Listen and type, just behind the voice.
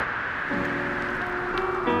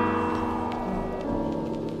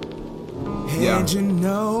And you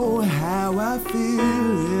know how I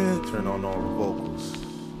feel. Turn on all the vocals.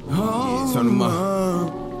 Oh, turn them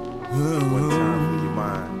up. One time for your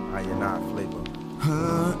mind. I and I flavor.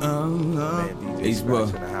 Man, DJ Ace Scratch Bro.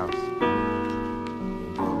 in the house.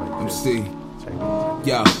 Like MC. Check it.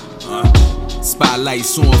 Yo,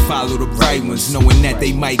 spotlights on, follow the bright ones. Knowing that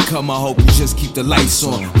they might come, I hope you just keep the lights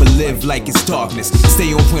on. But live like it's darkness,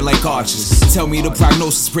 stay on point like archers. Tell me the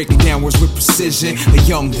prognosis, breaking down words with precision. A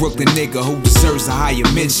young Brooklyn nigga who deserves a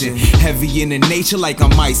higher mention. Heavy in the nature like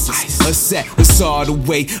I'm ISIS. A set, a saw the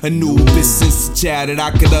way, a new since a child that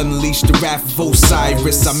I could unleash the wrath of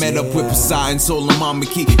Osiris. I met up with Poseidon, told him I'ma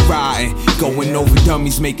keep riding. Going over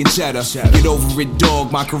dummies, making cheddar. Get over it,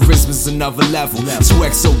 dog, my charisma's another level.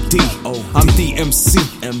 2XOD, I'm DMC,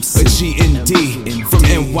 a GND from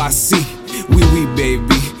NYC. Oui,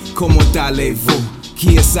 baby, comment allez-vous?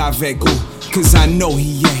 Qui est avec vous? Cause I know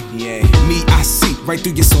he ain't. Me, I see right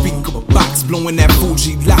through your speaker box, blowing that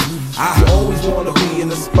Fuji light. You always wanna be in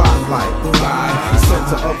the spotlight,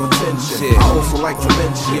 center of attention. I also like to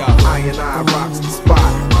mention, I and I rocks the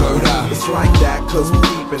spot. Word up. It's like that cause we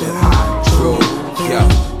keeping it high. True,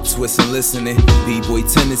 yeah. Twist and listening, B-boy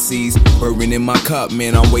tendencies burning in my cup,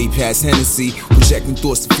 man, I'm way past Hennessy. Projecting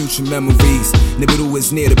thoughts to future memories. Nibiru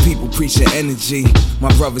is near the people, preaching energy.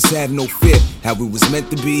 My brothers have no fear. How it was meant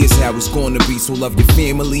to be is how it's going to be. So love your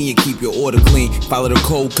family and keep your order clean. Follow the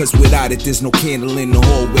code, cause without it there's no candle in the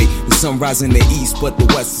hallway. The sun rises in the east, but the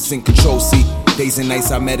west is in control. See, days and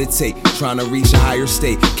nights I meditate, trying to reach a higher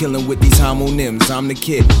state. Killing with these homonyms, I'm the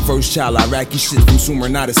kid. First child, Iraqi shit from Sumer,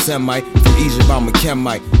 not a Semite. From Egypt, I'm a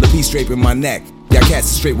Chemite. The piece draping my neck. Y'all cats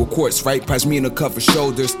is straight with quartz, right? Price me in the cover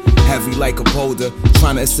shoulders. Heavy like a boulder.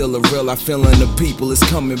 Trying to instill a real, I feel in the people is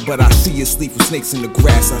coming. But I see you sleep with snakes in the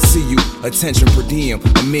grass. I see you, attention per diem.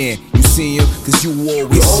 A man, you see him, cause you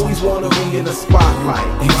always wanna be in the spotlight.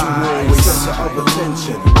 And you always center of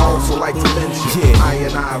attention. I also like to mention, I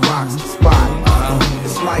and I rocks the spot.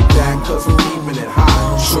 It's like that cause we're keeping it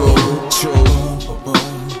high. True.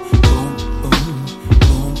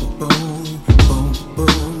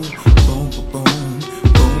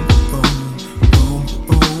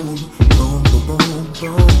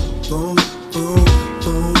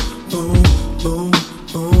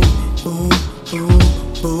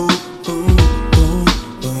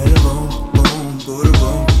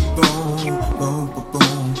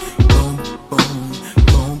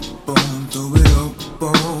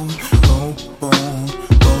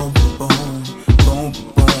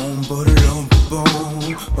 boom, boom, boom,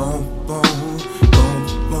 boom, boom.